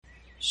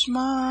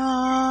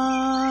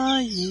Shema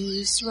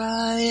Yisrael,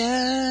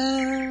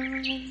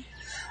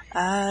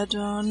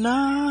 Adonai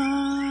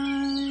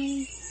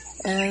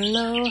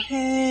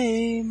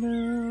Eloheinu,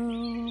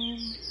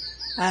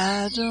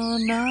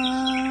 Adonai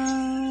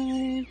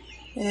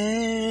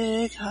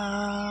Echad,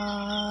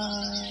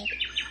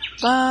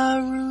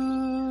 Baruch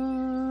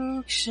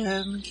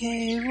Shem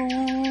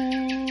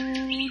Kevod,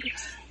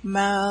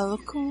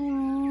 Malkuto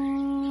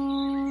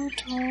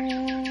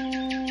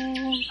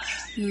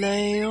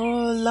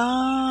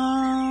Leolam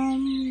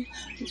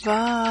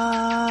Vaed.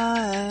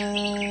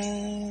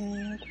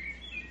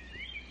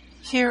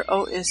 Hear,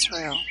 O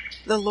Israel,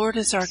 the Lord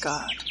is our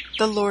God,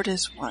 the Lord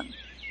is one.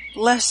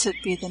 Blessed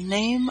be the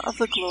name of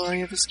the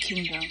glory of his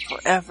kingdom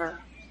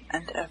forever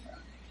and ever.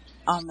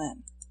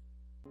 Amen.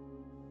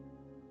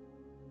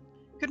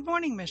 Good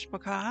morning,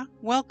 Mishpachah.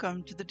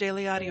 Welcome to the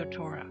Daily Audio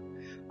Torah.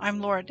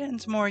 I'm Laura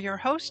Densmore, your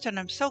host, and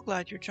I'm so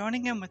glad you're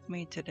joining in with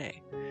me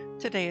today.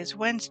 Today is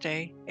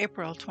Wednesday,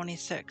 April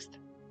 26th.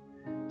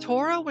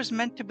 Torah was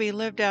meant to be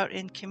lived out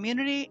in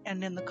community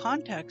and in the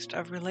context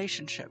of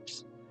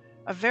relationships.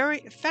 A very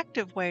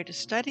effective way to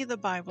study the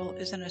Bible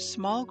is in a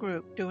small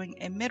group doing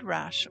a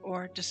midrash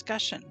or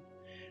discussion.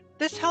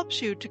 This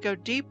helps you to go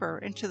deeper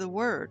into the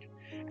Word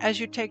as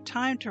you take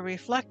time to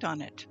reflect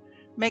on it,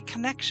 make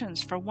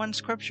connections from one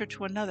scripture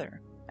to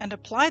another, and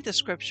apply the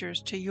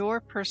scriptures to your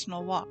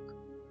personal walk.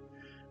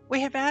 We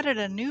have added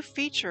a new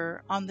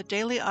feature on the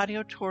Daily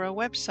Audio Torah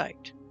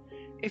website.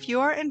 If you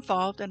are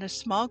involved in a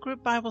small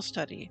group Bible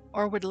study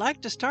or would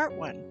like to start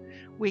one,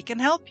 we can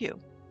help you.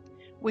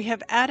 We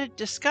have added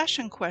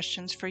discussion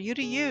questions for you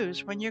to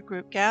use when your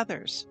group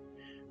gathers.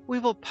 We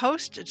will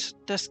post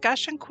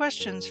discussion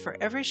questions for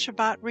every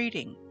Shabbat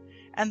reading,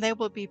 and they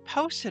will be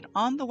posted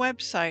on the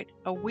website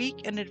a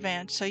week in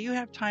advance so you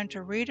have time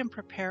to read and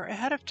prepare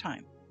ahead of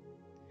time.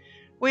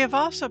 We have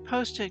also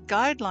posted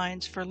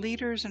guidelines for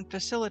leaders and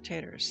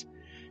facilitators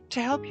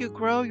to help you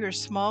grow your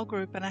small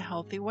group in a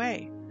healthy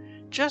way.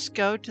 Just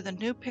go to the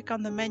new pick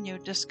on the menu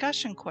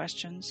discussion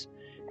questions,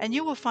 and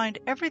you will find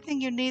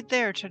everything you need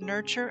there to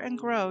nurture and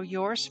grow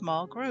your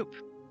small group.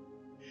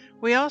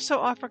 We also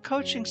offer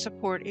coaching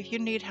support if you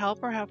need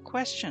help or have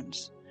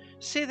questions.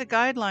 See the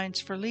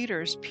Guidelines for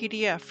Leaders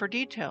PDF for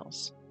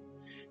details.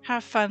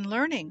 Have fun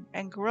learning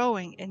and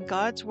growing in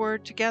God's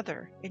Word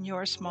together in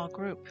your small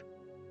group.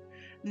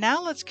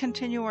 Now let's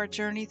continue our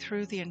journey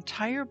through the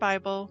entire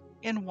Bible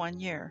in 1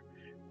 year.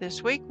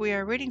 This week we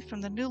are reading from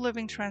the New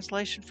Living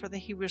Translation for the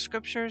Hebrew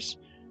Scriptures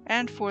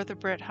and for the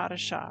Brit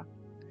Hadashah.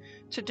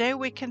 Today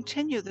we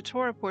continue the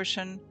Torah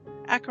portion,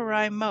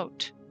 Acharei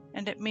Mot,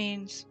 and it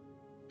means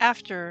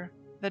after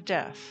the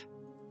death.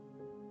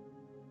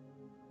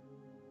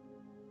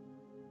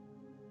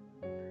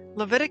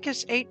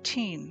 Leviticus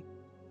 18,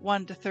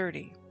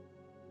 1-30.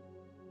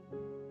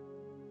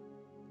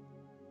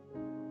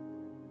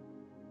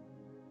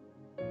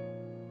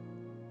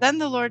 Then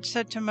the Lord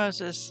said to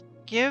Moses,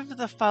 "Give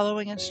the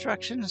following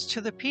instructions to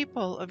the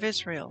people of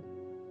Israel.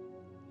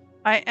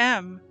 I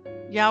am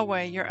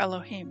Yahweh your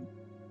Elohim.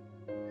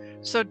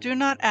 So do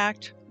not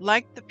act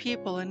like the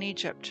people in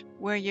Egypt,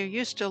 where you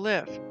used to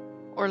live,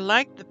 or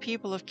like the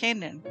people of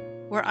Canaan,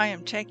 where I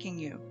am taking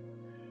you.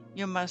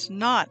 You must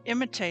not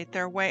imitate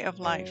their way of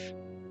life.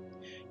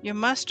 You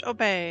must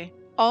obey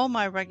all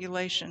my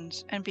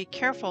regulations and be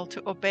careful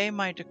to obey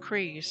my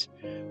decrees,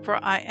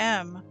 for I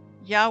am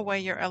Yahweh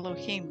your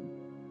Elohim.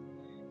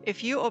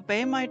 If you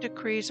obey my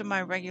decrees and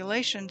my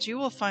regulations, you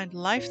will find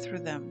life through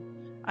them.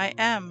 I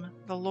am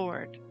the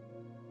Lord.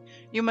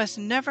 You must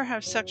never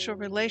have sexual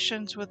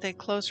relations with a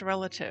close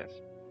relative,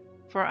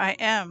 for I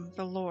am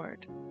the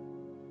Lord.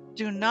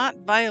 Do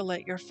not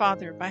violate your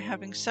father by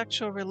having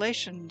sexual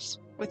relations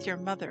with your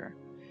mother.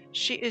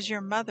 She is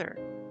your mother.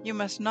 You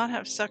must not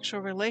have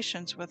sexual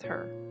relations with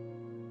her.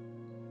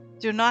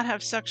 Do not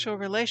have sexual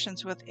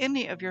relations with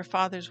any of your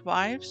father's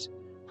wives,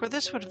 for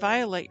this would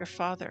violate your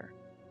father.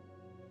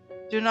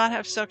 Do not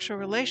have sexual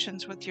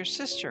relations with your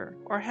sister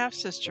or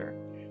half-sister,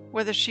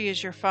 whether she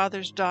is your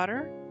father's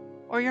daughter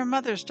or your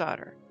mother's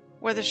daughter,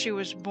 whether she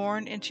was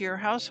born into your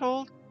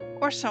household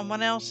or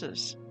someone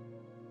else's.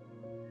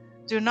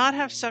 Do not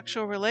have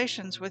sexual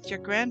relations with your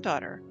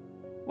granddaughter,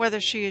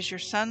 whether she is your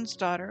son's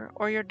daughter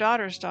or your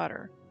daughter's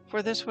daughter,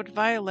 for this would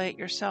violate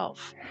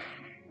yourself.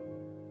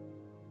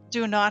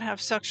 Do not have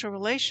sexual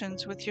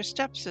relations with your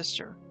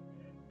stepsister,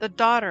 the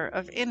daughter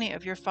of any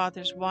of your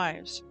father's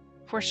wives,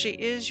 for she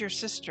is your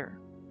sister.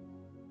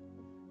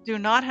 Do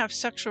not have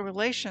sexual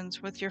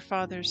relations with your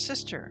father's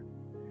sister,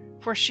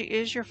 for she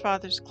is your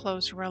father's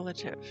close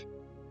relative.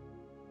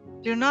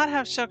 Do not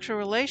have sexual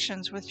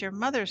relations with your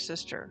mother's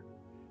sister,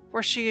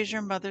 for she is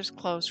your mother's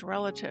close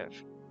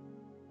relative.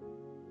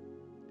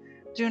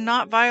 Do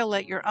not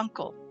violate your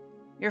uncle,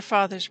 your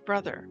father's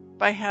brother,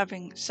 by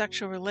having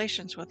sexual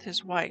relations with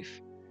his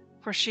wife,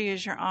 for she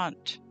is your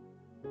aunt.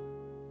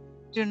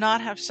 Do not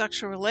have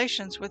sexual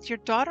relations with your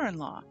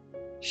daughter-in-law.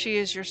 She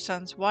is your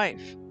son's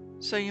wife,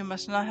 so you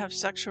must not have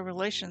sexual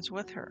relations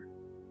with her.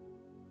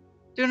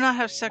 Do not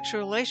have sexual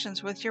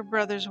relations with your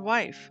brother's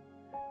wife,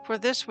 for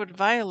this would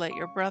violate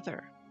your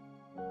brother.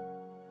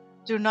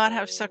 Do not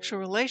have sexual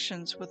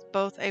relations with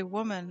both a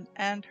woman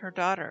and her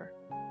daughter.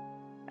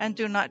 And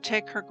do not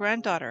take her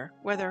granddaughter,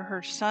 whether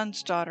her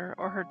son's daughter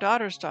or her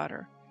daughter's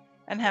daughter,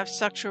 and have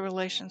sexual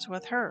relations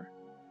with her.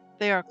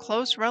 They are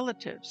close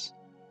relatives,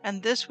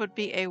 and this would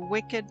be a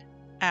wicked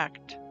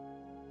act.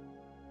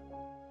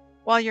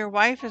 While your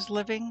wife is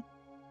living,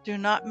 do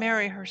not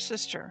marry her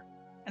sister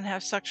and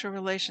have sexual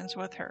relations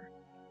with her,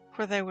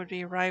 for they would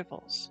be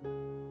rivals.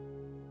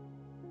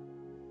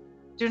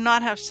 Do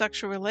not have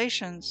sexual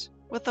relations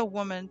with a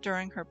woman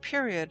during her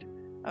period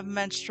of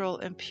menstrual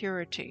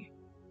impurity.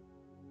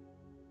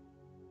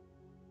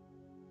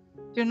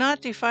 Do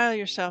not defile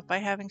yourself by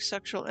having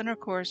sexual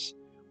intercourse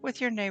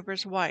with your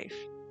neighbor's wife.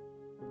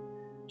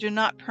 Do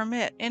not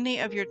permit any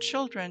of your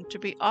children to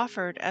be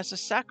offered as a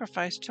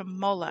sacrifice to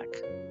Molech,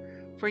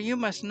 for you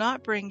must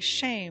not bring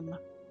shame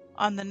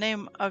on the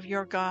name of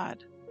your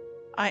God.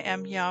 I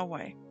am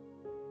Yahweh.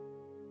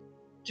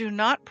 Do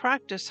not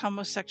practice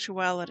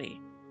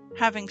homosexuality,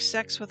 having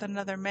sex with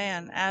another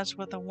man as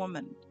with a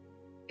woman.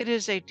 It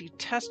is a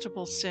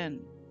detestable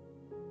sin.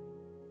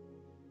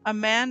 A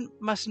man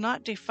must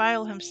not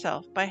defile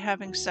himself by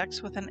having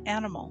sex with an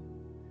animal,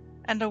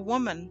 and a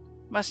woman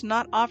must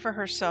not offer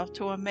herself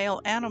to a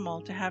male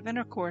animal to have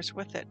intercourse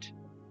with it.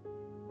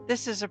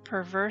 This is a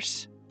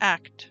perverse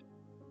act.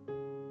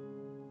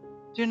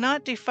 Do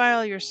not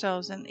defile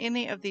yourselves in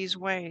any of these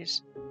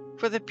ways,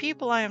 for the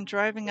people I am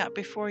driving out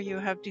before you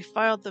have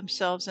defiled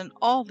themselves in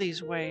all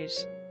these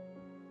ways.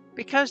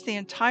 Because the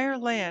entire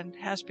land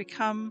has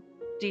become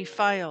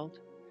defiled,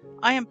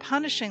 I am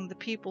punishing the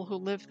people who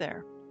live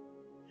there.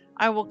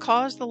 I will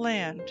cause the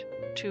land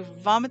to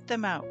vomit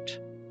them out.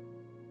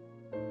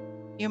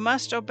 You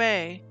must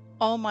obey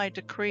all my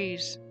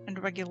decrees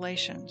and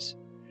regulations.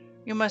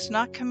 You must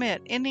not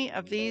commit any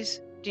of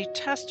these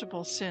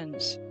detestable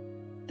sins.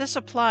 This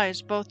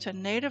applies both to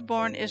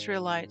native-born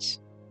Israelites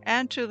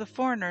and to the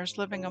foreigners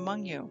living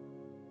among you.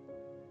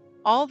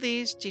 All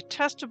these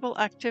detestable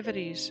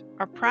activities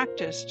are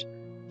practiced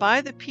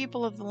by the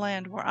people of the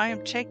land where I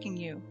am taking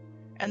you,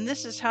 and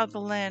this is how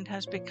the land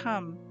has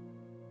become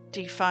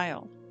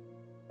defiled.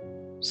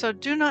 So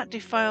do not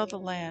defile the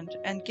land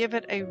and give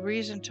it a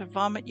reason to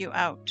vomit you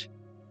out,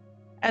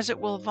 as it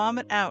will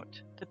vomit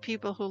out the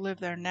people who live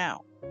there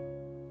now.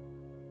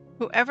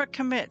 Whoever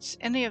commits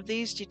any of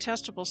these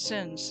detestable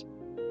sins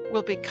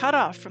will be cut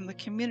off from the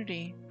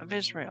community of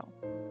Israel.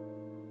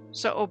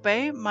 So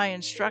obey my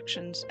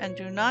instructions and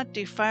do not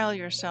defile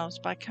yourselves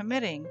by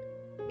committing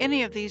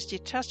any of these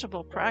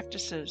detestable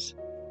practices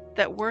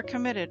that were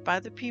committed by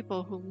the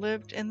people who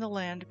lived in the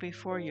land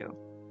before you.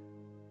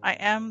 I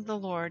am the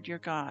Lord your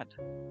God.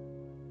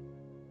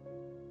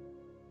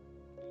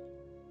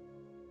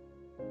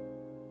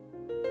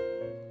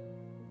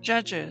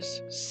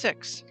 Judges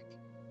 6,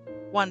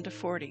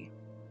 1-40.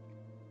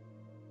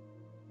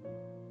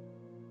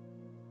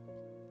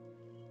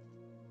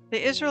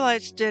 The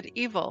Israelites did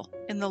evil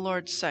in the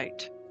Lord's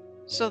sight,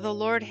 so the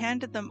Lord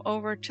handed them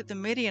over to the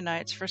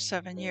Midianites for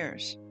 7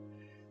 years.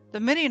 The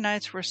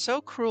Midianites were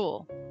so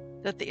cruel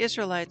that the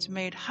Israelites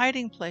made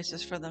hiding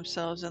places for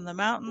themselves in the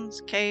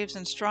mountains, caves,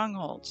 and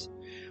strongholds.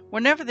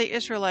 Whenever the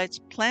Israelites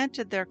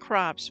planted their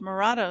crops,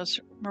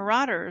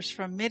 marauders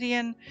from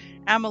Midian,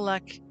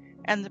 Amalek,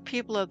 and the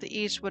people of the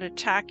east would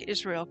attack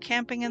Israel,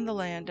 camping in the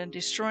land and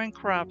destroying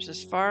crops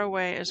as far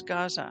away as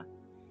Gaza.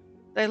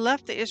 They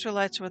left the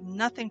Israelites with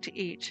nothing to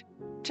eat,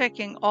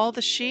 taking all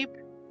the sheep,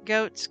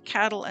 goats,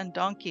 cattle, and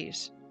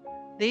donkeys.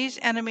 These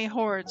enemy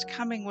hordes,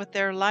 coming with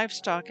their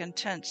livestock and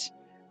tents,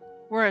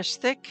 were as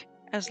thick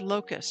as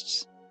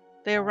locusts.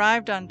 They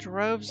arrived on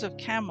droves of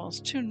camels,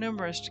 too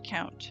numerous to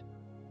count,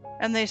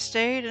 and they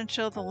stayed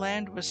until the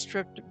land was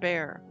stripped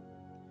bare.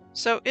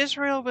 So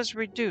Israel was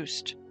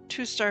reduced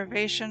to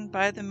starvation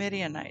by the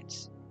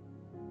Midianites.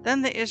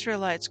 Then the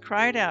Israelites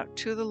cried out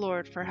to the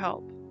Lord for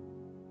help.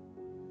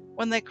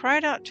 When they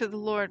cried out to the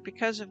Lord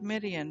because of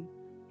Midian,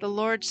 the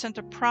Lord sent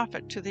a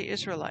prophet to the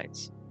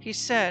Israelites. He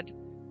said,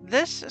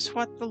 "This is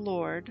what the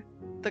Lord,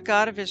 the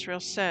God of Israel,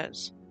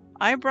 says.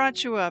 I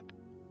brought you up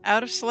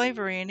out of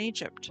slavery in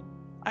Egypt.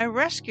 I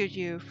rescued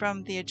you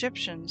from the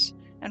Egyptians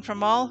and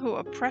from all who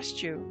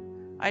oppressed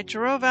you. I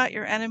drove out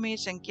your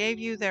enemies and gave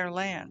you their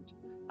land.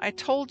 I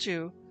told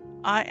you,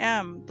 I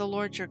am the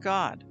Lord your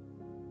God.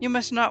 You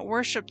must not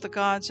worship the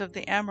gods of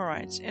the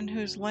Amorites, in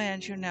whose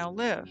land you now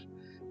live,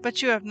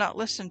 but you have not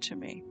listened to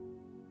me."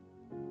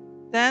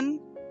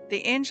 Then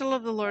the angel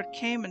of the Lord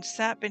came and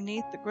sat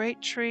beneath the great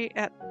tree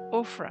at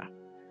Ophrah,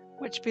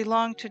 which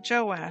belonged to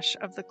Joash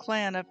of the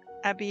clan of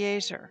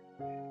Abiezer.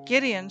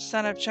 Gideon,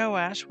 son of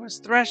Joash, was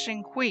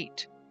threshing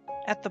wheat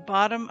at the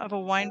bottom of a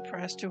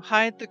winepress to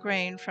hide the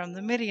grain from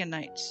the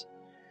Midianites.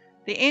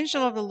 The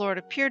angel of the Lord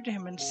appeared to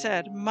him and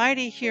said,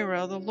 "Mighty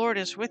hero, the Lord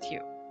is with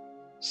you."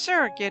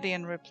 "Sir,"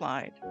 Gideon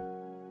replied,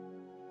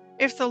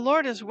 "if the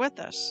Lord is with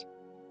us,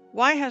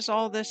 why has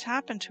all this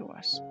happened to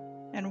us?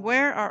 And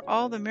where are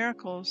all the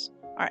miracles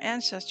our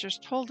ancestors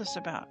told us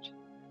about?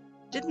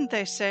 Didn't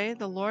they say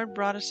the Lord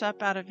brought us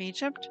up out of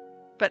Egypt?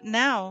 But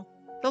now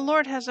the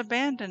Lord has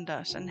abandoned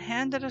us and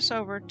handed us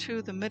over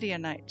to the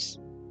Midianites."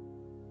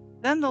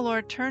 Then the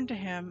Lord turned to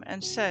him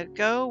and said,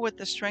 "Go with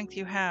the strength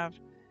you have,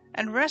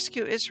 and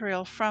rescue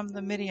Israel from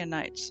the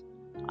Midianites.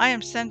 I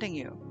am sending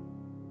you."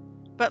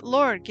 "But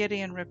Lord,"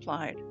 Gideon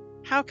replied,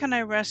 "how can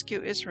I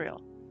rescue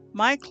Israel?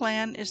 My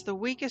clan is the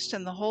weakest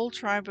in the whole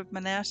tribe of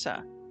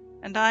Manasseh,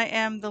 and I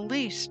am the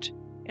least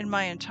in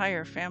my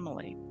entire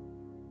family."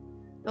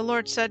 The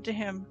Lord said to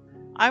him,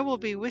 "I will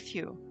be with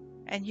you,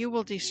 and you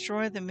will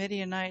destroy the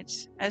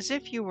Midianites as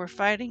if you were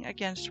fighting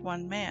against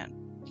one man."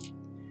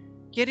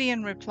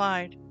 Gideon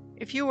replied,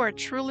 "If you are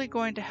truly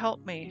going to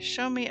help me,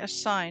 show me a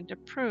sign to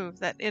prove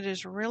that it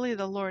is really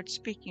the Lord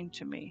speaking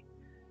to me.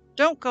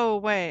 Don't go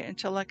away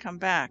until I come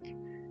back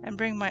and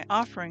bring my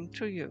offering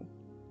to you."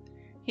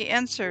 He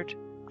answered,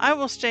 "I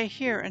will stay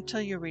here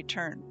until you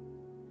return."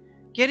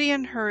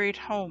 Gideon hurried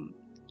home.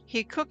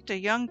 He cooked a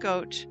young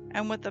goat,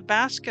 and with a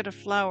basket of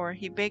flour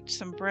he baked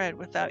some bread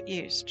without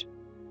yeast.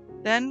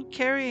 Then,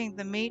 carrying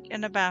the meat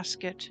in a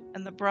basket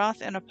and the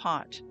broth in a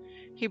pot,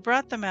 he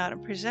brought them out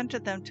and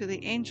presented them to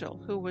the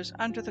angel who was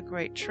under the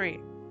great tree.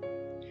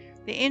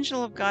 The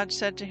angel of God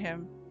said to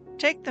him,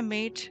 "Take the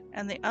meat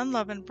and the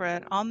unleavened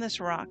bread on this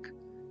rock,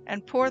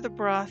 and pour the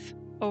broth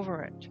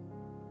over it."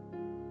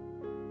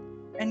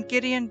 And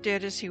Gideon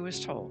did as he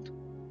was told.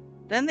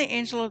 Then the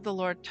angel of the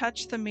Lord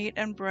touched the meat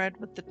and bread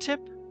with the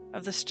tip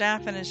of the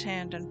staff in his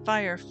hand, and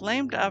fire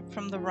flamed up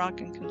from the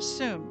rock and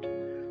consumed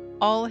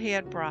all he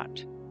had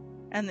brought,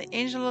 and the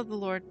angel of the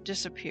Lord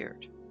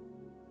disappeared.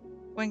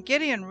 When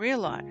Gideon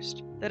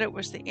realized that it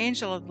was the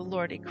angel of the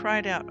Lord, he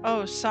cried out,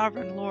 "Oh,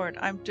 sovereign Lord,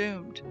 I'm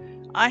doomed.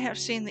 I have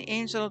seen the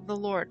angel of the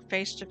Lord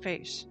face to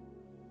face."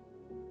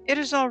 "It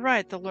is all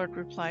right," the Lord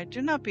replied.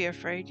 "Do not be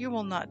afraid. You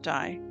will not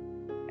die."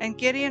 And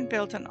Gideon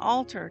built an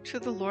altar to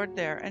the Lord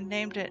there and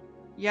named it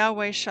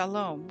Yahweh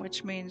Shalom,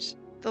 which means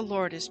 "the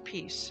Lord is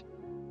peace."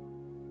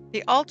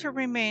 The altar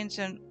remains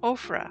in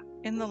Ophrah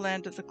in the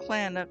land of the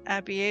clan of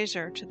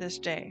Abiezer to this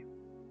day.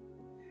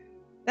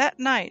 That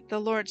night the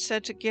Lord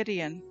said to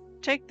Gideon,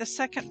 "Take the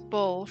second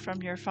bull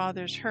from your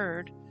father's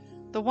herd,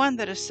 the one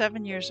that is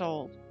 7 years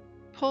old.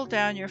 Pull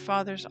down your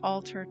father's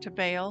altar to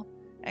Baal,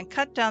 and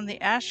cut down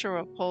the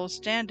Asherah pole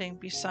standing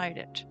beside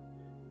it.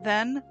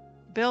 Then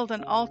build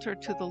an altar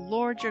to the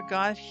Lord your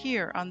God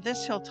here on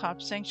this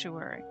hilltop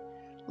sanctuary,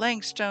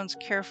 laying stones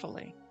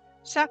carefully.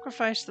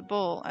 Sacrifice the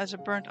bull as a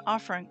burnt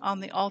offering on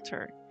the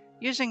altar,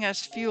 using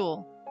as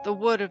fuel the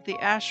wood of the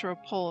Asherah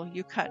pole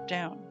you cut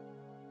down."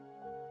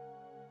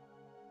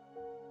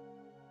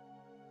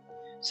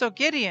 So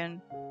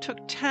Gideon took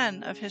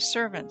 10 of his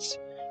servants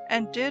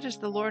and did as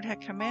the Lord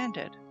had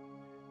commanded.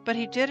 But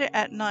he did it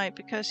at night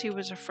because he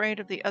was afraid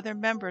of the other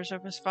members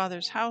of his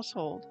father's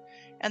household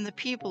and the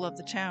people of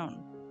the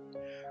town.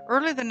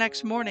 Early the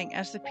next morning,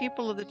 as the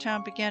people of the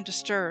town began to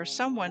stir,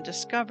 someone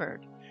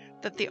discovered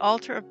that the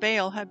altar of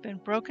Baal had been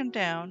broken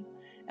down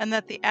and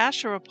that the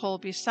Asherah pole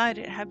beside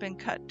it had been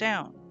cut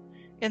down.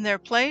 In their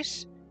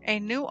place, a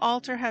new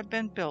altar had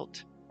been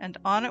built, and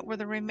on it were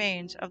the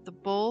remains of the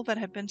bull that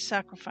had been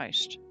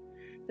sacrificed.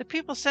 The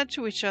people said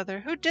to each other,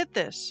 "Who did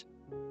this?"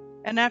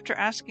 And after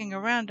asking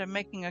around and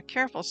making a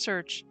careful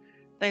search,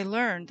 they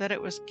learned that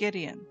it was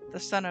Gideon, the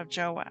son of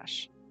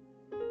Joash.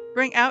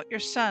 "Bring out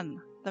your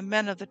son," the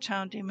men of the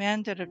town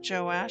demanded of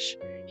Joash.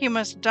 "He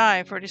must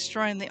die for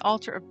destroying the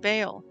altar of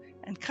Baal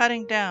and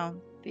cutting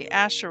down the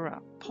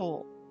Asherah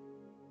pole."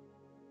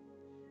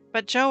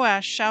 But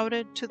Joash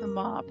shouted to the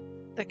mob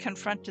that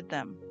confronted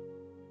them,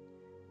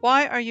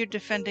 "Why are you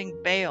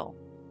defending Baal?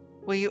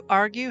 Will you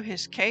argue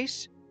his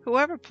case?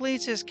 Whoever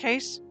pleads his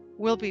case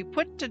will be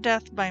put to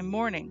death by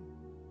morning.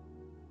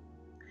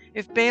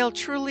 If Baal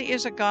truly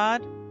is a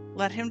god,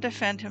 let him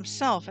defend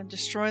himself and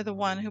destroy the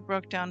one who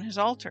broke down his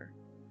altar."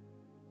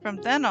 From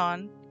then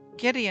on,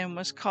 Gideon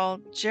was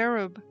called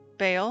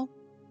Jerub-Baal,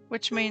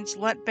 which means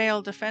 "let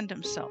Baal defend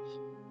himself,"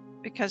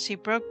 because he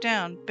broke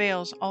down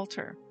Baal's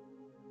altar.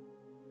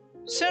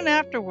 Soon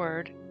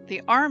afterward,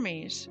 the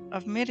armies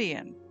of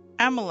Midian,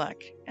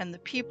 Amalek, and the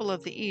people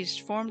of the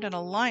east formed an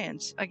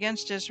alliance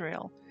against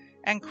Israel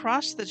and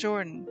crossed the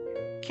Jordan,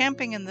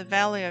 camping in the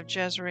valley of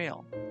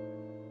Jezreel.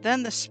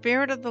 Then the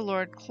Spirit of the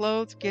Lord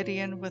clothed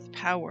Gideon with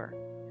power.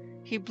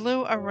 He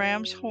blew a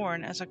ram's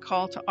horn as a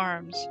call to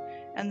arms,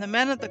 and the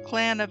men of the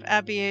clan of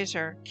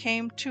Abiezer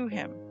came to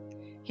him.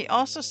 He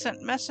also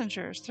sent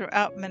messengers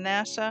throughout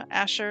Manasseh,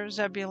 Asher,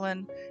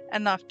 Zebulun,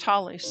 and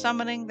Naphtali,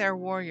 summoning their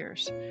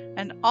warriors,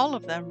 and all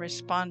of them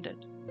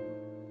responded.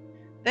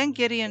 Then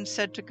Gideon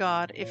said to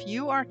God, "If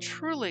you are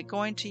truly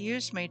going to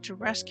use me to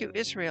rescue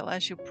Israel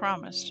as you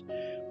promised,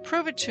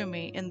 prove it to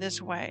me in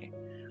this way.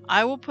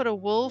 I will put a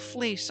wool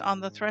fleece on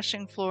the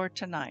threshing floor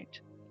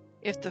tonight.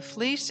 If the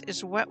fleece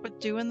is wet with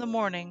dew in the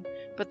morning,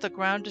 but the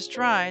ground is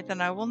dry,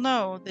 then I will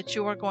know that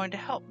you are going to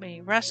help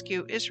me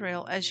rescue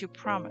Israel as you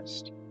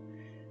promised."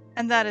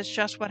 And that is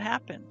just what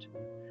happened.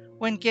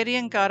 When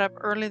Gideon got up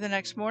early the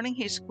next morning,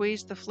 he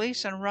squeezed the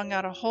fleece and wrung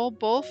out a whole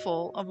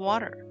bowlful of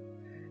water.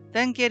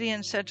 Then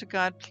Gideon said to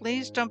God,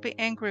 "Please don't be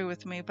angry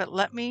with me, but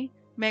let me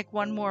make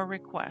one more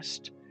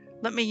request.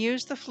 Let me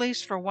use the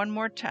fleece for one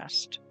more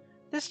test.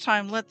 This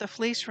time let the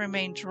fleece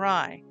remain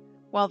dry,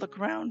 while the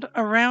ground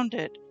around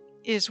it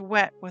is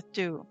wet with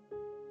dew."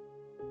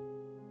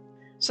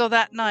 So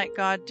that night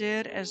God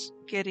did as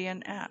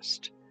Gideon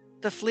asked.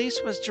 The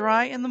fleece was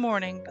dry in the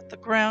morning, but the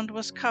ground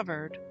was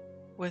covered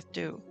with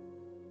dew.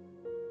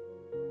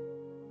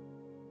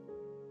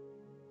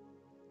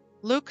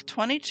 Luke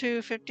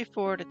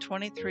 22:54 to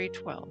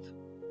 23:12.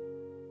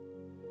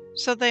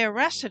 So they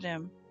arrested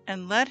him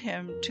and led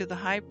him to the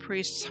high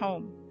priest's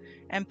home,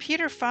 and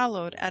Peter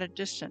followed at a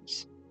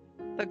distance.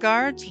 The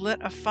guards lit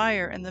a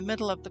fire in the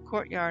middle of the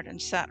courtyard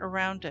and sat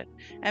around it,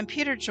 and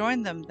Peter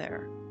joined them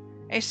there.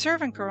 A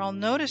servant girl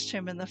noticed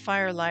him in the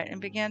firelight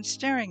and began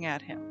staring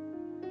at him.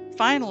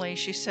 Finally,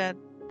 she said,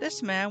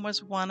 "This man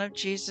was one of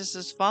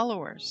Jesus'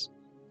 followers."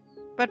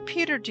 But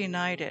Peter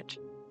denied it.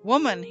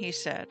 "Woman," he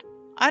said,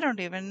 "I don't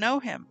even know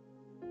him."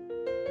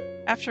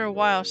 After a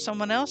while,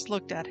 someone else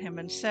looked at him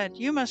and said,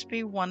 "You must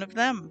be one of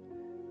them."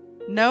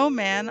 "No,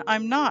 man,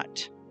 I'm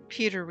not,"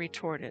 Peter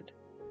retorted.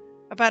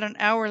 About an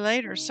hour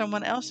later,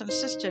 someone else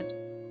insisted,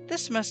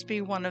 "This must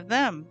be one of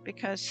them,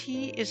 because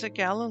he is a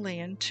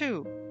Galilean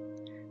too."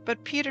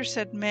 But Peter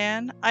said,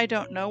 "Man, I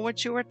don't know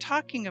what you are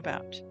talking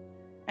about."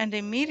 And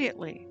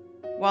immediately,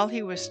 while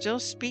he was still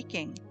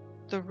speaking,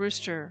 the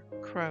rooster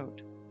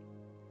crowed.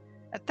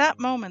 At that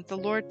moment, the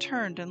Lord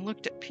turned and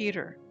looked at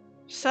Peter.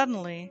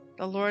 Suddenly,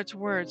 the Lord's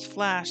words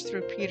flashed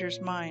through Peter's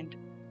mind.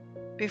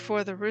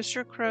 "Before the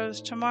rooster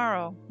crows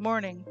tomorrow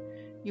morning,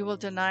 you will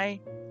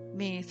deny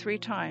me 3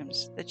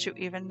 times that you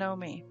even know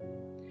me."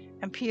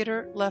 And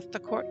Peter left the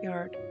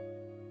courtyard,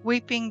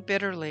 weeping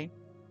bitterly.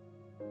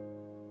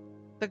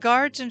 The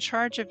guards in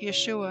charge of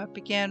Yeshua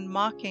began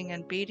mocking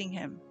and beating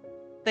him.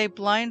 They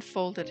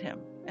blindfolded him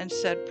and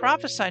said,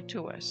 "Prophesy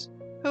to us.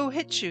 Who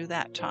hit you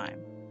that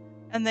time?"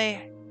 And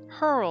they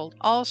hurled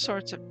all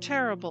sorts of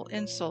terrible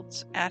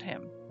insults at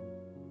him.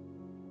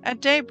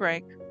 At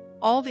daybreak,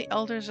 all the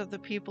elders of the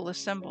people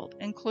assembled,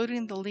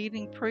 including the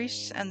leading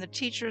priests and the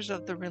teachers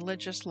of the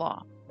religious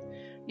law.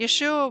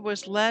 Yeshua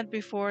was led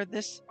before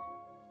this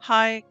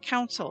high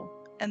council,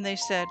 and they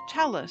said,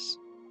 "Tell us,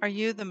 are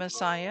you the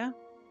Messiah?"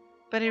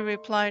 But he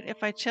replied,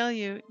 "If I tell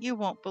you, you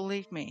won't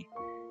believe me,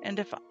 and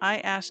if I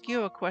ask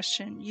you a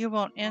question, you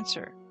won't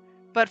answer.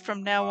 But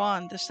from now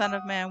on, the Son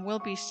of Man will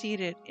be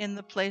seated in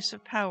the place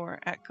of power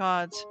at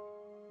God's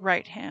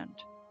right hand."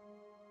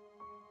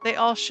 They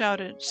all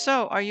shouted,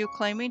 "So, are you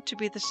claiming to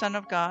be the Son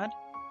of God?"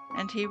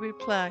 And he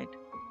replied,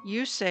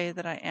 "You say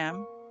that I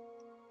am."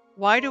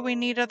 "Why do we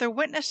need other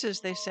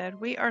witnesses?" they said.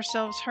 "We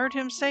ourselves heard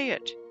him say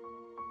it."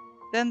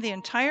 Then the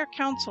entire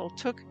council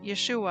took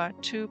Yeshua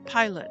to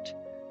Pilate,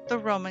 the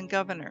Roman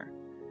governor.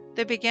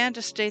 They began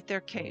to state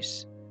their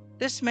case.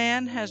 "This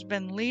man has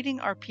been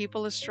leading our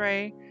people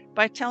astray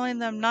by telling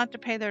them not to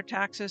pay their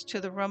taxes to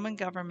the Roman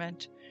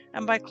government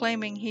and by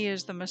claiming he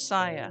is the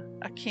Messiah,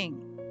 a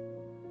king."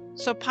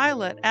 So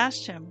Pilate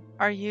asked him,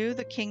 "Are you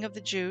the king of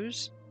the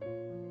Jews?"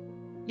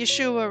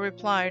 Yeshua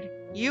replied,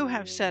 "You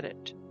have said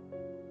it."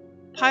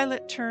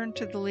 Pilate turned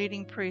to the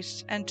leading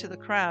priests and to the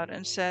crowd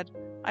and said,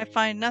 "I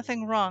find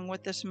nothing wrong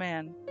with this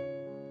man."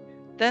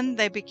 Then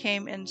they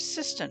became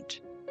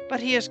insistent. "But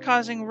he is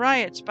causing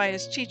riots by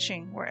his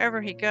teaching wherever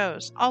he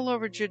goes, all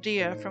over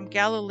Judea from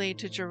Galilee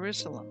to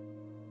Jerusalem."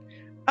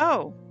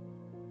 "Oh,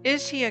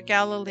 is he a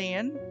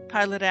Galilean?"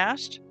 Pilate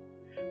asked.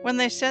 When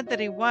they said that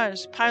he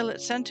was, Pilate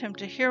sent him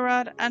to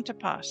Herod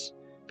Antipas,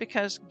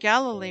 because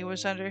Galilee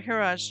was under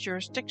Herod's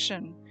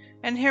jurisdiction,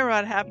 and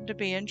Herod happened to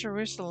be in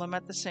Jerusalem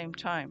at the same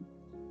time.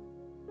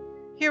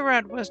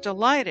 Herod was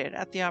delighted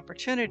at the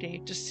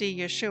opportunity to see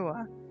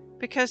Yeshua,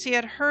 because he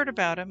had heard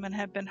about him and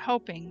had been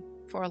hoping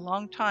for a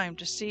long time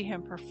to see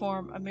him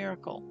perform a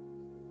miracle.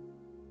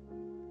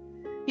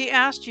 He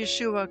asked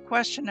Yeshua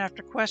question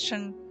after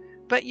question,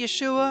 but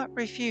Yeshua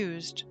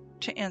refused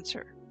to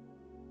answer.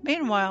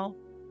 Meanwhile,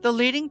 the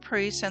leading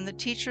priests and the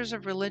teachers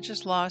of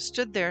religious law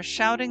stood there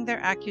shouting their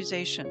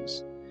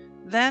accusations.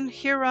 Then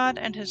Herod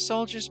and his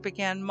soldiers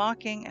began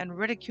mocking and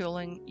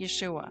ridiculing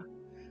Yeshua.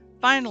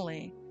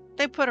 Finally,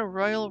 they put a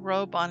royal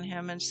robe on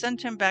him and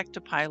sent him back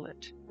to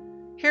Pilate.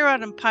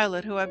 Herod and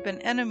Pilate, who had been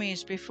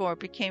enemies before,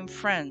 became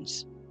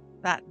friends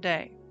that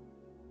day.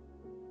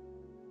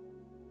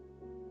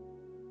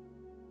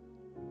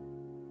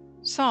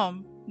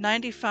 Psalm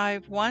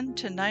 95:1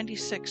 to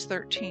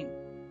 96:13.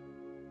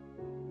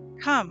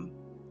 Come,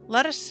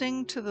 let us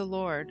sing to the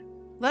Lord.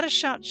 Let us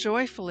shout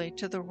joyfully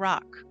to the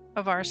rock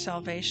of our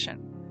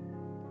salvation.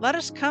 Let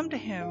us come to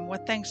him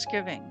with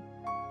thanksgiving.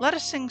 Let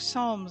us sing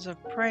psalms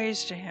of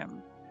praise to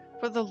him.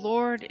 For the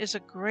Lord is a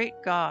great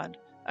God,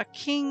 a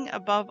king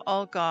above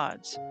all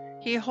gods.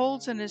 He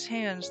holds in his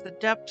hands the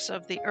depths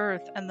of the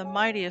earth and the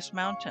mightiest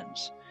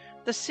mountains.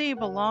 The sea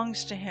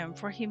belongs to him,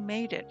 for he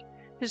made it.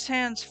 His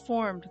hands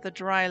formed the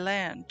dry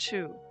land,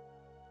 too.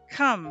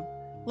 Come,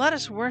 let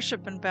us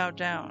worship and bow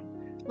down.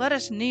 Let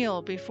us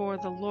kneel before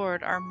the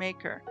Lord our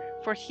Maker,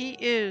 for he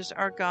is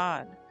our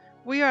God.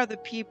 We are the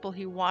people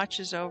he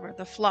watches over,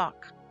 the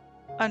flock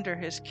under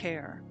his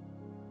care.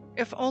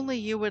 If only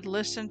you would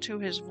listen to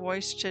his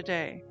voice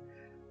today.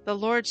 The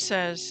Lord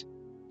says,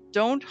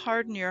 "Don't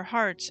harden your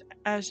hearts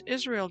as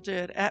Israel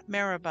did at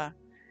Meribah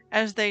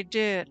as they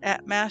did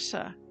at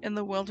Massa in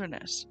the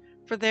wilderness.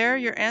 For there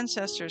your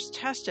ancestors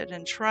tested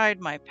and tried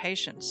my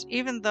patience,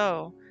 even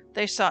though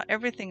they saw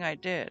everything I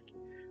did.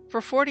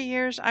 For 40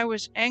 years I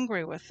was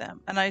angry with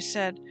them, and I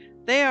said,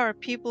 "They are a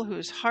people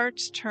whose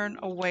hearts turn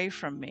away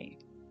from me.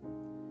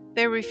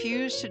 They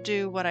refuse to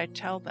do what I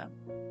tell them."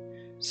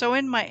 So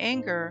in my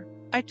anger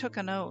I took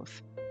an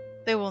oath.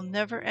 They will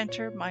never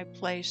enter my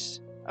place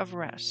of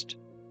rest.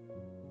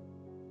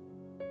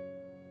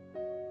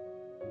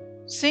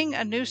 Sing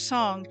a new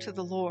song to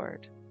the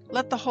Lord.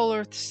 Let the whole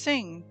earth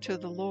sing to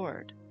the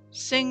Lord.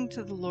 Sing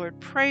to the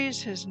Lord,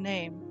 praise his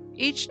name.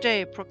 Each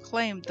day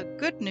proclaim the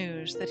good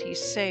news that he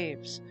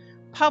saves.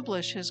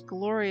 Publish his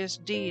glorious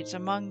deeds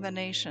among the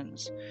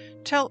nations.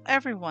 Tell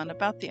everyone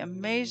about the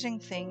amazing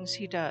things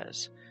he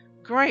does.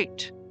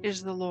 Great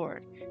is the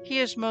Lord. He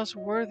is most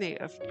worthy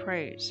of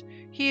praise.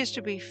 He is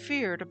to be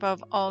feared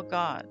above all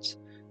gods.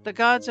 The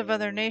gods of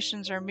other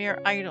nations are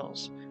mere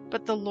idols,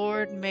 but the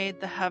Lord made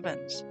the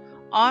heavens.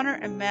 Honor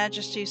and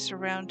majesty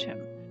surround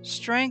him.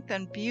 Strength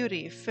and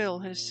beauty fill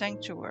his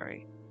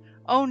sanctuary.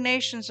 O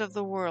nations of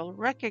the world,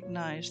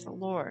 recognize the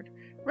Lord.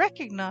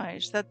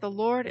 Recognize that the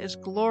Lord is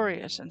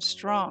glorious and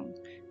strong.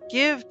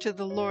 Give to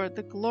the Lord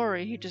the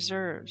glory he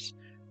deserves.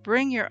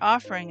 Bring your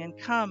offering and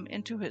come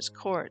into his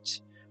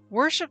courts.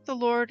 Worship the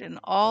Lord in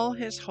all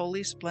his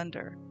holy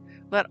splendor.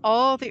 Let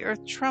all the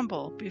earth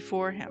tremble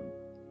before him.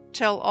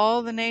 Tell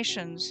all the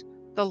nations,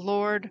 the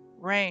Lord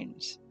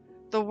reigns.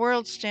 The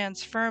world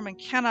stands firm and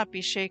cannot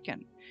be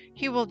shaken.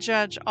 He will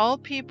judge all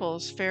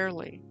peoples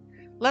fairly.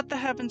 Let the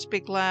heavens be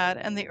glad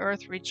and the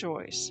earth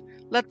rejoice.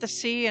 Let the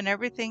sea and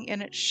everything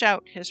in it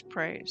shout his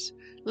praise.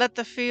 Let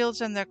the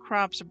fields and their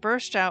crops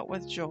burst out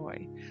with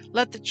joy.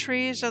 Let the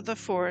trees of the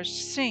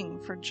forest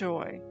sing for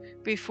joy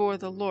before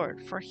the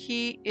Lord, for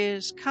he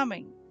is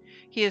coming.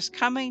 He is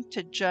coming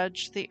to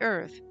judge the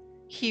earth.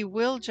 He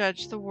will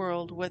judge the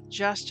world with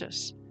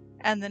justice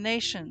and the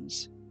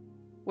nations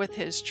with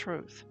his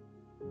truth.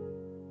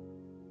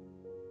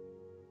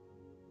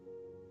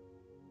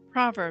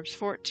 Proverbs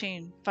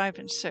 14:5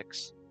 and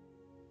 6.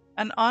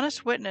 An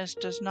honest witness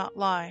does not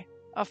lie.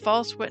 A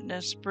false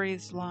witness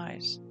breathes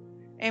lies.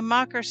 A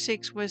mocker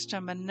seeks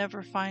wisdom and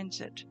never finds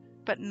it,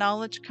 but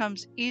knowledge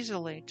comes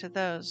easily to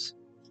those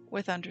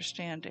with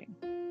understanding.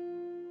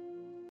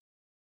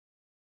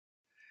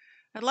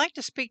 I'd like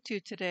to speak to you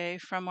today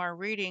from our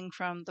reading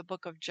from the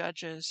book of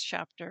Judges,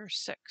 chapter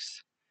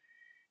 6.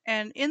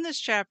 And in this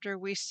chapter,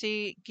 we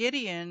see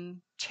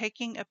Gideon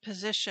taking a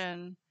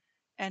position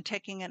and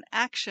taking an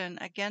action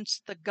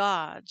against the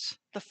gods,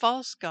 the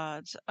false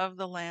gods of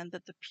the land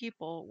that the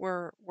people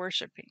were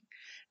worshiping.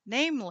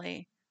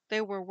 Namely,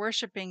 they were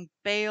worshiping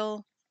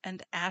Baal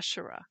and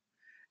Asherah.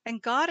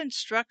 And God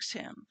instructs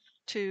him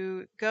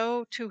to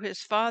go to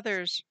his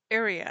father's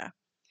area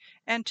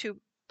and to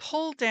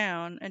pull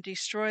down and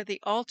destroy the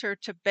altar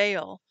to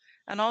Baal,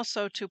 and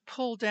also to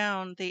pull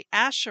down the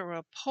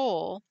Asherah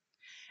pole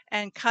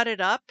and cut it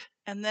up,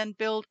 and then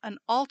build an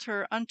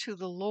altar unto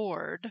the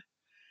Lord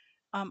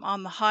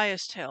on the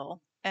highest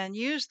hill, and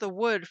use the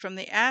wood from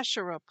the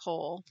Asherah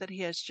pole that he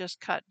has just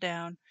cut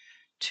down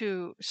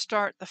to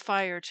start the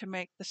fire to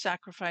make the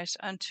sacrifice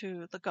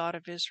unto the God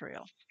of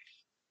Israel.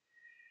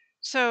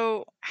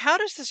 So, how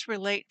does this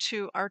relate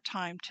to our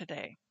time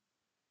today?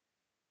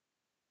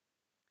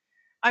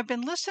 I've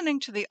been listening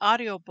to the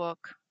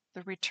audiobook,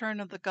 The Return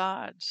of the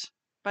Gods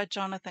by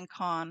Jonathan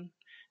Cahn,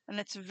 and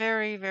it's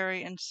very,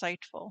 very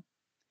insightful.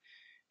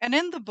 And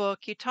in the book,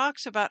 he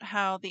talks about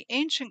how the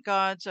ancient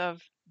gods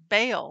of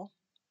Baal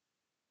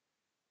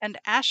and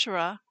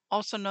Asherah,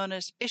 also known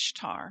as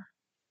Ishtar,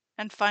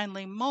 and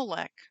finally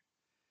Molech,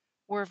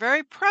 were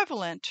very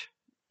prevalent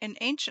in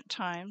ancient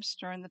times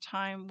during the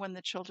time when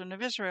the children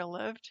of Israel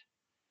lived,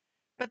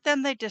 but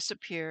then they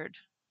disappeared.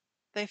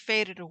 They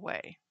faded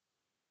away.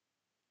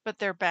 But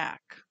they're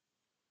back.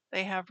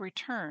 They have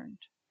returned,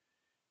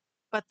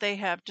 but they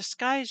have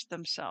disguised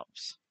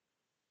themselves.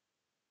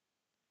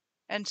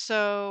 And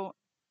so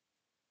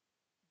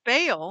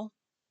Baal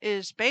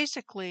is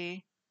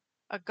basically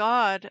a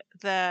god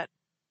that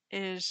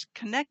is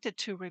connected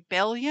to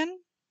rebellion,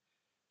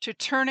 to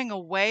turning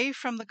away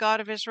from the God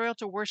of Israel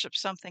to worship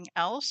something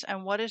else.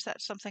 And what is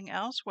that something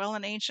else? Well,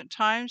 in ancient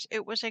times,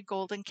 it was a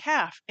golden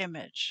calf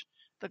image.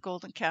 The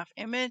golden calf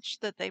image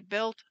that they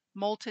built,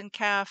 molten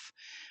calf,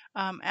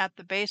 at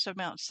the base of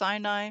Mount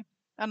Sinai,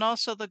 and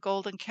also the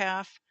golden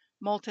calf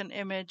molten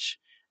image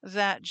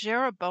that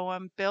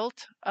Jeroboam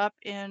built up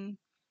in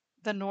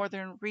the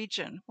northern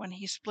region when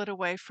he split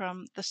away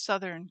from the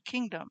southern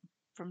kingdom,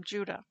 from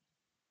Judah.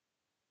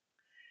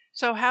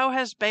 So how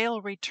has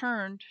Baal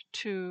returned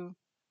to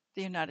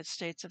the United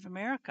States of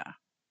America?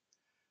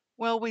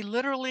 Well, we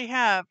literally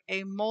have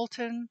a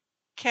molten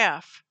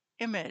calf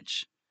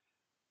image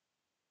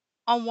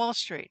on Wall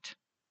Street.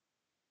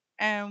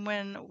 And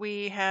when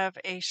we have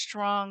a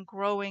strong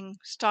growing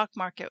stock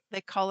market,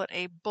 they call it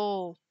a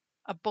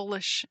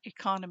bullish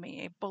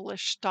economy, a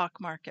bullish stock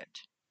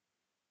market.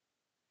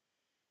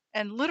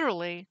 And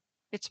literally,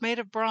 it's made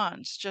of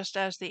bronze, just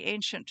as the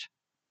ancient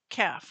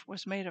calf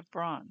was made of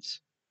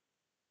bronze.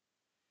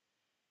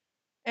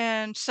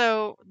 And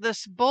so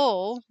this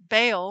bull,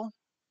 Baal,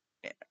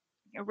 it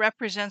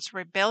represents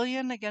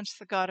rebellion against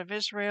the God of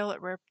Israel.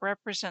 It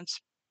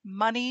represents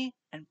money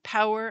and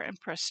power and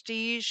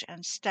prestige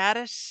and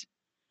status.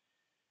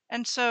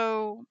 And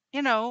so,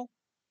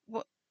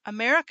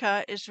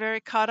 America is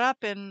very caught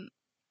up in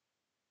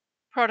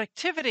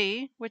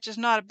productivity, which is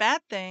not a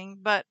bad thing,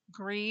 but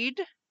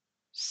greed,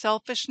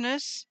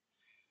 selfishness,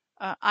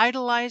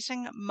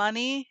 idolizing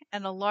money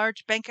and a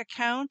large bank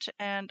account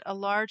and a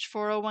large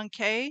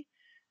 401k,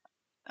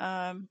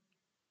 um,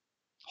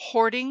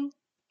 hoarding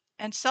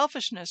and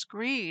selfishness,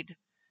 greed,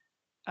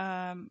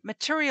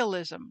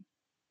 materialism.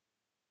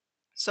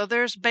 So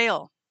there's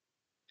Baal.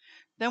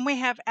 Then we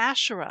have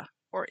Asherah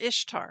or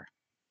Ishtar.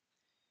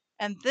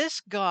 And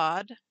this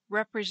god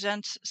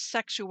represents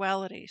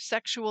sexuality,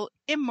 sexual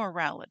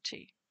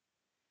immorality.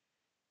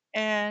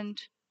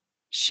 And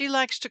she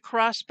likes to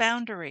cross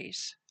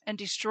boundaries and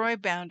destroy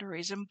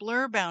boundaries and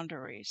blur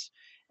boundaries.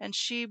 And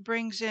she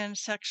brings in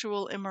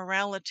sexual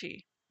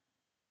immorality.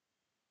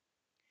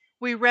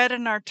 We read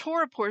in our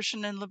Torah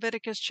portion in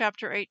Leviticus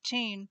chapter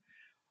 18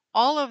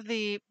 all of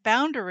the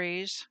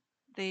boundaries,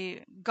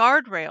 the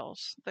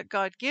guardrails that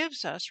God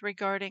gives us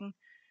regarding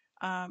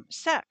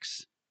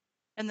sex,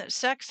 and that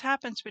sex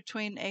happens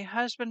between a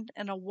husband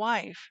and a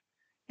wife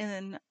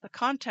in the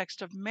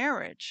context of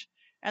marriage,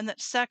 and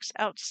that sex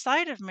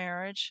outside of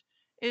marriage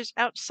is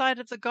outside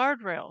of the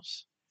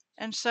guardrails.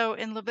 And so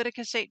in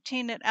Leviticus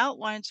 18, it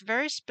outlines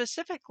very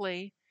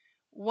specifically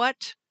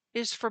what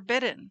is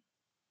forbidden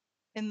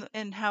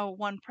in how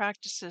one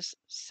practices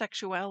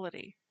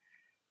sexuality.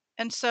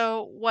 And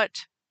so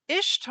what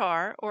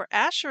Ishtar or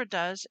Asher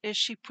does is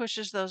she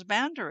pushes those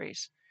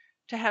boundaries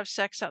to have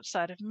sex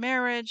outside of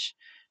marriage,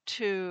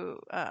 to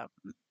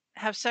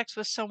have sex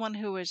with someone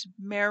who is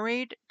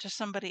married to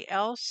somebody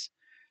else,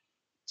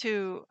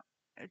 to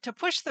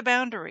push the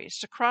boundaries,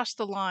 to cross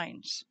the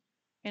lines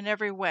in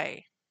every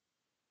way.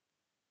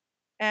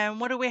 And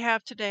what do we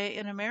have today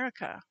in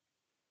America?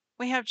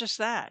 We have just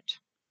that.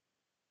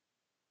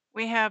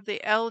 We have the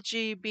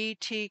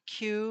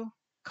LGBTQ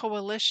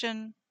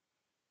coalition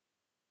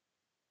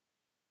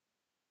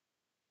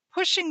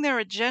pushing their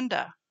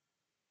agenda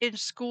in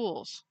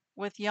schools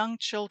with young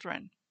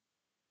children,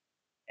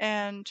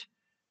 and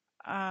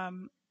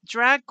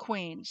drag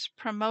queens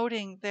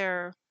promoting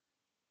their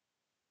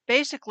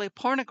basically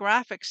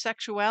pornographic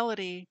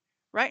sexuality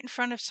right in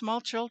front of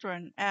small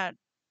children at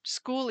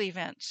school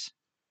events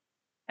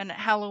and at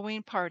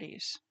Halloween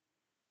parties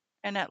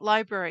and at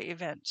library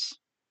events.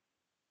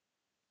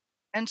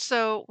 And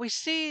so we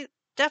see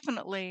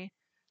definitely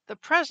the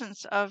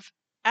presence of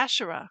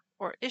Asherah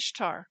or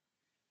Ishtar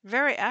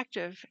very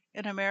active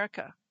in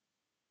America.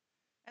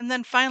 And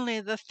then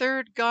finally, the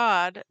third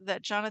god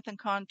that Jonathan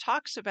Cahn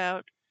talks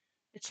about,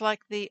 it's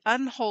like the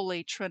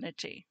unholy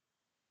trinity.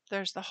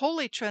 There's the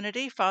Holy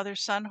Trinity, Father,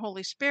 Son,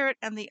 Holy Spirit,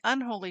 and the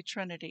unholy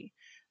Trinity,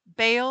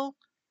 Baal,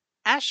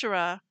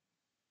 Asherah,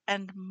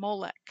 and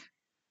Molech.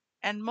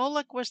 And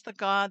Molech was the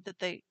god that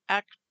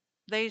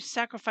they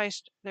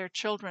sacrificed their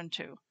children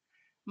to.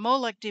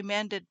 Molech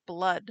demanded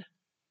blood,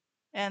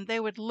 and they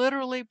would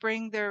literally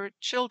bring their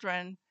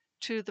children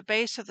to the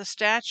base of the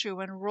statue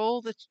and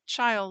roll the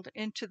child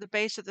into the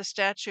base of the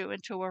statue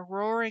into a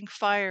roaring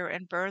fire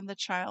and burn the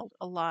child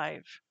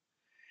alive.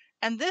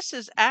 And this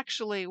is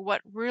actually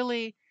what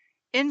really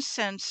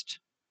incensed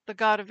the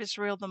God of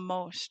Israel the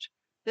most.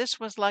 This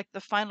was like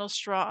the final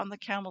straw on the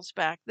camel's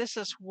back. This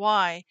is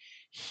why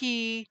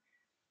he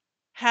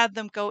had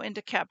them go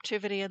into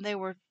captivity, and they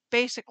were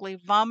basically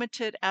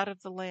vomited out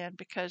of the land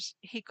because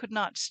he could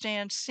not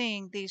stand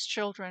seeing these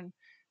children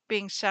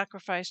being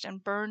sacrificed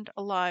and burned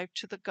alive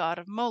to the god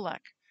of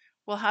Molech.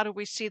 Well, how do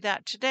we see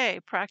that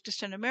today,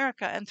 practiced in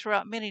America and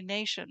throughout many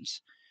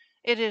nations?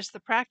 It is the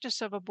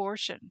practice of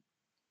abortion.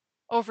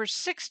 Over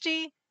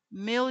 60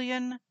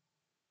 million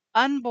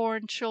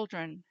unborn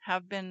children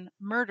have been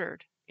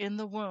murdered in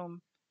the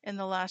womb in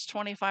the last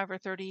 25 or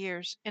 30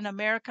 years in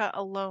America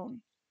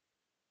alone.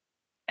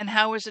 And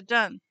how is it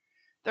done?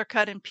 They're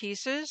cut in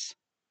pieces.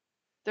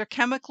 They're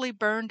chemically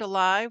burned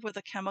alive with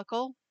a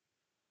chemical.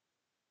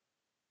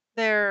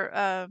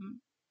 They're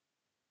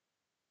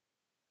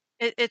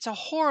it's a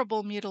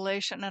horrible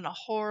mutilation and a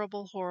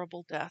horrible,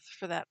 horrible death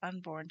for that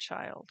unborn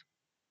child.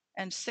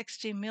 And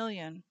 60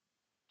 million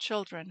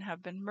children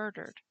have been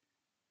murdered.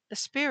 The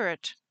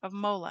spirit of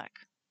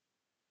Molech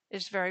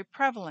is very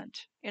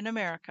prevalent in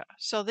America.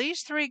 So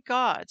these three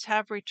gods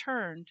have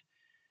returned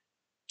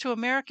to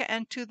America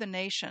and to the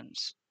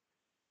nations.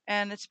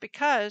 And it's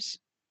because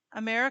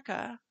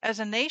America, as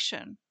a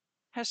nation,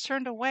 has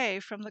turned away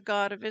from the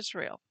God of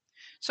Israel.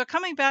 So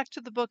coming back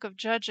to the book of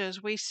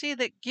Judges, we see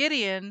that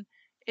Gideon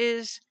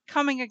is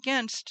coming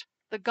against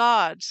the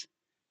gods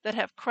that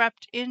have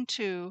crept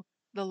into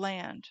the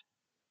land,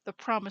 the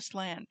promised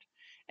land.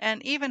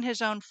 And even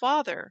his own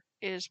father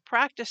is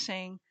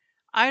practicing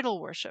idol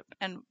worship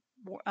and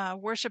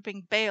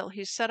worshiping Baal.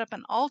 He set up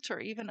an altar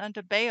even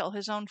unto Baal,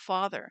 his own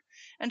father.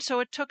 And so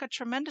it took a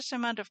tremendous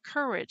amount of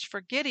courage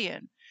for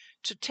Gideon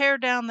to tear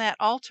down that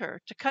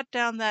altar, to cut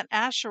down that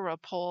Asherah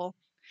pole,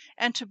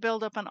 and to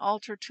build up an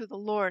altar to the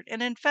Lord.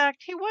 And in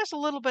fact, he was a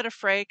little bit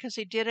afraid because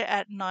he did it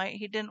at night.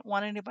 He didn't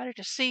want anybody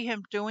to see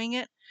him doing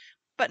it,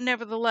 but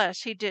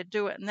nevertheless, he did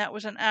do it, and that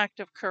was an act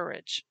of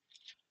courage.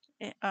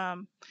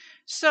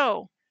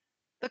 So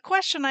the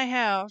question I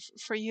have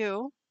for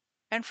you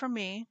and for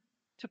me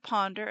to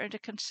ponder and to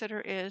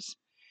consider is,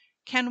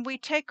 can we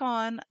take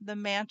on the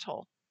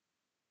mantle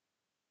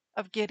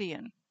of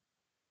Gideon?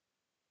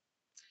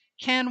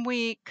 Can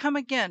we come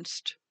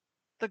against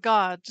the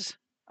gods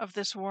of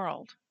this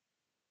world?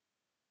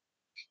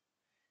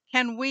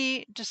 Can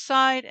we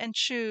decide and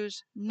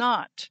choose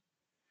not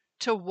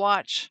to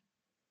watch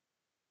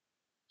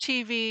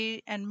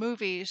TV and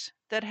movies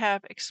that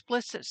have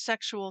explicit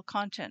sexual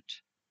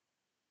content?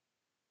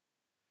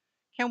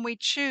 Can we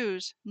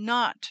choose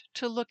not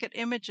to look at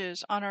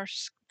images on our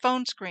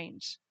phone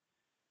screens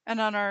and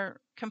on our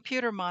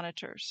computer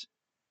monitors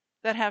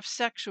that have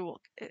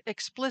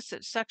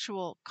explicit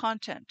sexual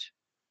content?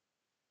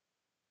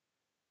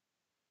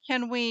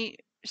 Can we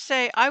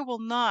say, I will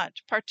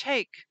not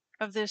partake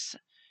of this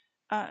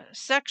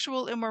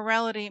sexual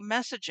immorality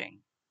messaging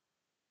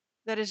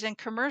that is in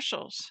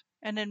commercials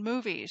and in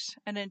movies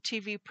and in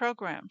TV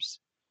programs?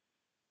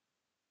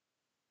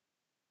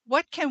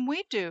 What can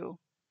we do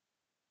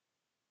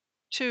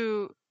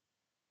to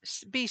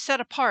be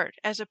set apart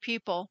as a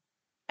people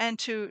and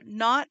to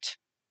not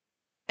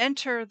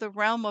enter the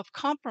realm of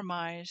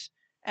compromise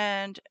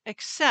and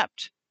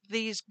accept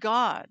these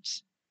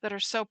gods that are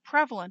so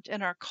prevalent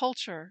in our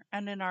culture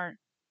and in our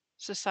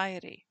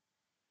society?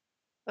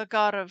 The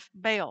god of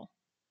Baal,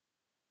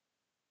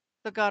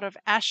 the god of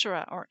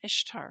Asherah or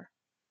Ishtar,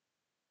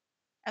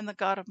 and the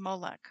god of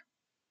Molech.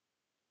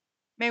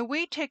 May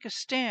we take a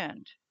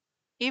stand,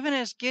 even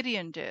as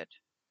Gideon did,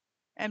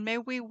 and may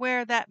we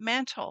wear that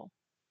mantle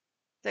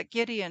that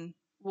Gideon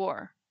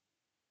wore,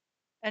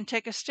 and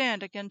take a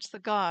stand against the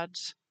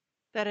gods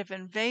that have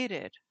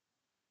invaded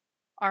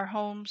our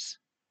homes,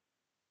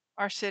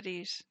 our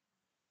cities,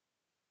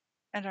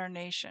 and our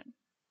nation.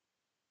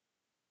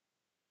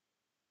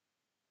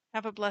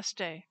 Have a blessed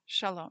day.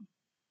 Shalom.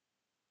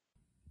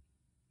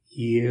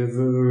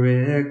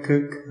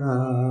 Yevrekka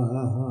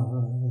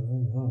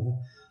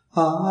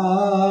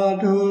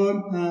Adonai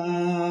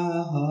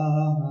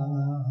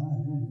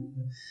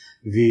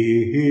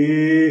Vish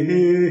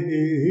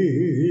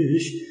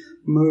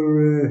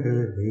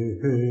Mereka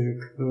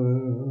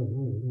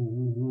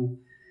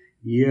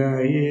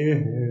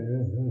Yair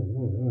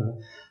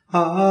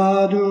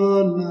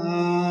Adonai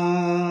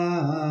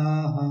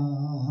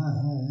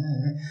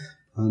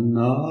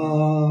Panavilaka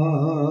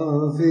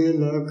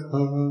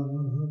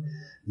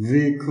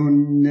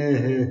Vikuneka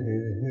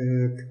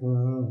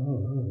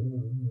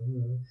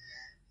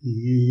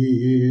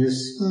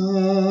Isa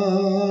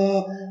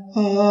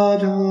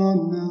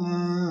Adonai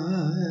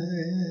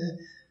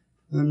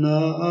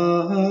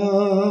Panav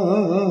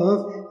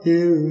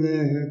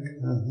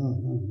Ileka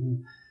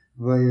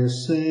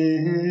Vayasen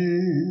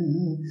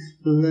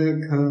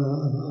Leka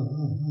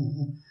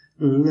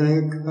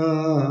Leka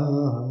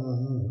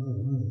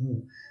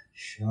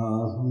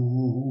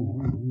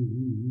Shalom.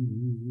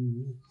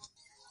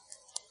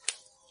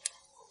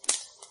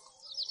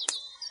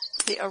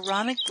 The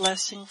Aaronic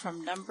blessing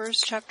from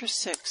Numbers chapter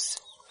 6,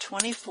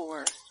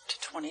 24 to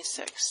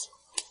 26.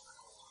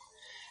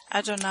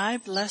 Adonai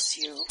bless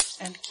you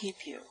and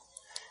keep you.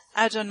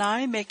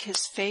 Adonai make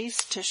his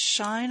face to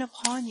shine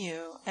upon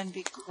you and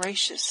be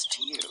gracious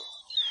to you.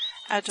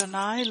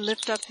 Adonai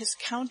lift up his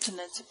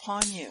countenance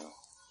upon you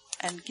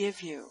and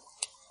give you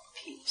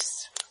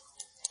peace.